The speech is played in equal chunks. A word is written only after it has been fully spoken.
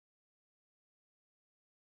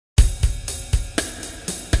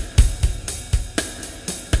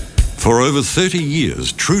For over 30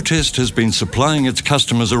 years, Tru-Test has been supplying its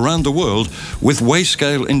customers around the world with weigh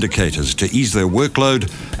scale indicators to ease their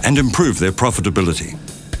workload and improve their profitability.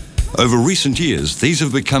 Over recent years, these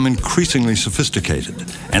have become increasingly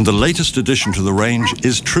sophisticated, and the latest addition to the range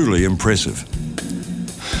is truly impressive.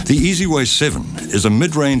 The EziWeigh7 is a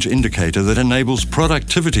mid-range indicator that enables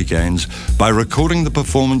productivity gains by recording the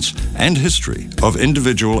performance and history of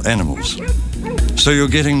individual animals. So you're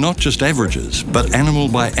getting not just averages, but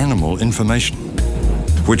animal-by-animal information.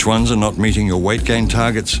 Which ones are not meeting your weight gain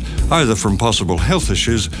targets, either from possible health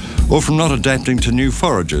issues or from not adapting to new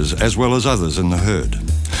forages as well as others in the herd.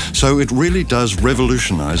 So it really does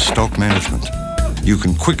revolutionize stock management. You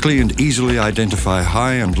can quickly and easily identify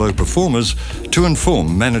high and low performers to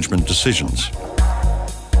inform management decisions.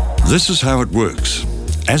 This is how it works.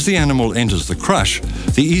 As the animal enters the crush,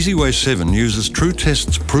 the EziWeigh7 uses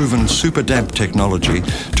Tru-Test's proven SuperDAP technology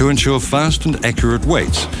to ensure fast and accurate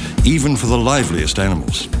weights, even for the liveliest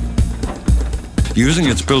animals. Using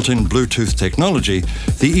its built-in Bluetooth technology,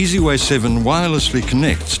 the EziWeigh7 wirelessly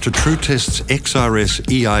connects to Tru-Test's XRS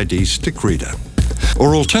EID stick reader,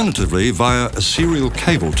 or alternatively via a serial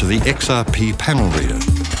cable to the XRP panel reader.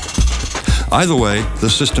 Either way, the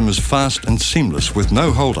system is fast and seamless with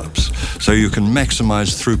no hold-ups, so you can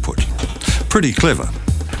maximize throughput. Pretty clever.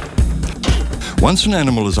 Once an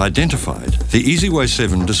animal is identified, the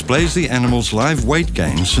EziWeigh7 displays the animal's live weight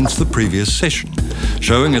gain since the previous session,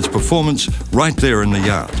 showing its performance right there in the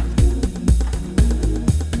yard.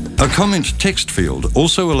 A comment text field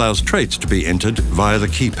also allows traits to be entered via the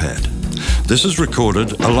keypad. This is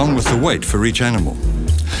recorded along with the weight for each animal.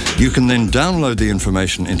 You can then download the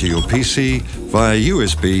information into your PC via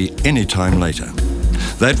USB anytime later.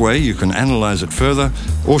 That way you can analyze it further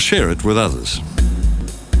or share it with others.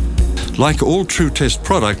 Like all Tru-Test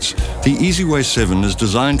products, the EziWeigh7 is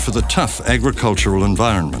designed for the tough agricultural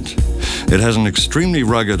environment. It has an extremely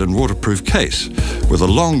rugged and waterproof case with a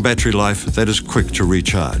long battery life that is quick to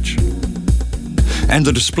recharge. And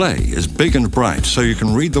the display is big and bright, so you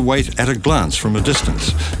can read the weight at a glance from a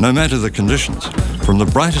distance, no matter the conditions, from the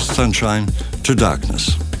brightest sunshine to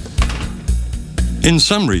darkness. In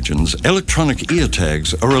some regions, electronic ear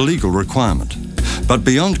tags are a legal requirement. But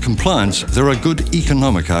beyond compliance, there are good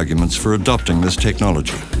economic arguments for adopting this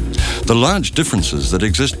technology. The large differences that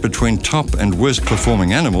exist between top and worst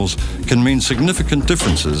performing animals can mean significant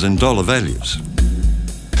differences in dollar values.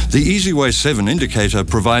 The EziWeigh7 indicator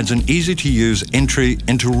provides an easy-to-use entry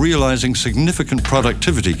into realizing significant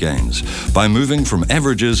productivity gains by moving from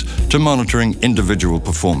averages to monitoring individual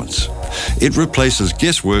performance. It replaces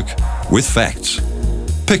guesswork with facts.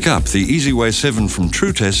 Pick up the EziWeigh7 from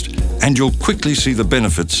Tru-Test and you'll quickly see the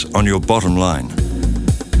benefits on your bottom line.